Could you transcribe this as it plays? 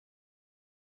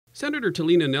Senator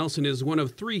Talina Nelson is one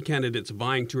of 3 candidates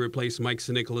vying to replace Mike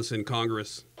San Nicolas in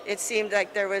Congress. It seemed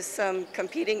like there was some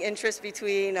competing interest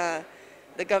between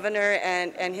the governor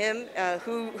and him,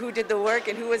 who did the work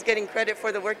and who was getting credit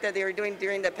for the work that they were doing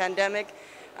during the pandemic.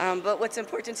 But what's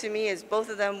important to me is both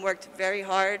of them worked very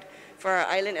hard for our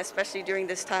island, especially during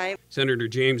this time. Senator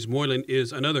James Moylan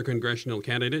is another congressional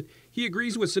candidate. He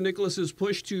agrees with San Nicolas's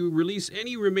push to release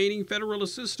any remaining federal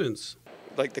assistance.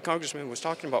 Like the congressman was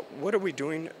talking about, what are we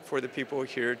doing for the people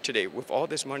here today with all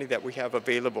this money that we have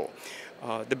available?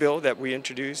 The bill that we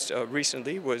introduced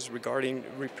recently was regarding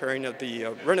repairing of the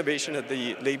renovation of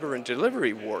the labor and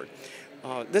delivery ward.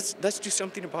 Let's do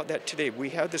something about that today.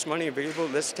 We have this money available.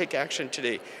 Let's take action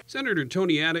today. Senator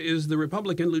Tony Atta is the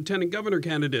Republican lieutenant governor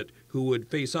candidate who would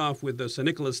face off with the San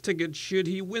Nicolas ticket should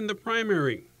he win the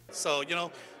primary. So,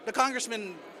 the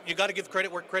congressman, you got to give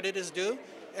credit where credit is due,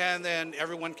 and then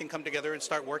everyone can come together and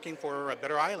start working for a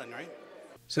better island, right?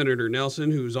 Senator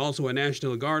Nelson, who's also a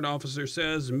National Guard officer,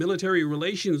 says military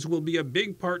relations will be a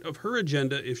big part of her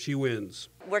agenda if she wins.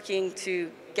 Working to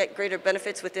get greater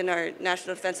benefits within our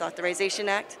National Defense Authorization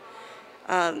Act.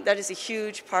 That is a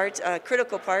huge part, a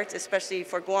critical part, especially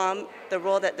for Guam, the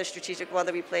role that the strategic role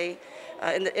that we play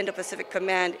in the Indo-Pacific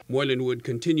Command. Moylan would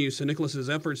continue San Nicolas's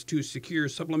efforts to secure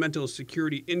supplemental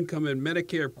security income and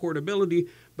Medicare portability,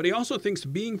 but he also thinks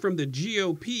being from the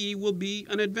GOP will be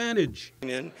an advantage.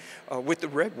 With the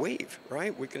red wave,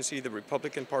 right? We can see the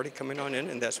Republican Party coming on in,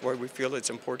 and that's why we feel it's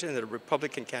important that a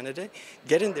Republican candidate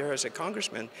get in there as a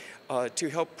congressman to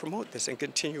help promote this and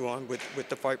continue on with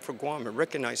the fight for Guam and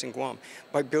recognizing Guam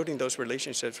by building those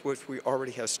relationships which we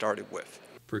already have started with.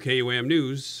 For KUAM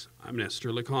News, I'm Nestor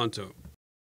Lecanto.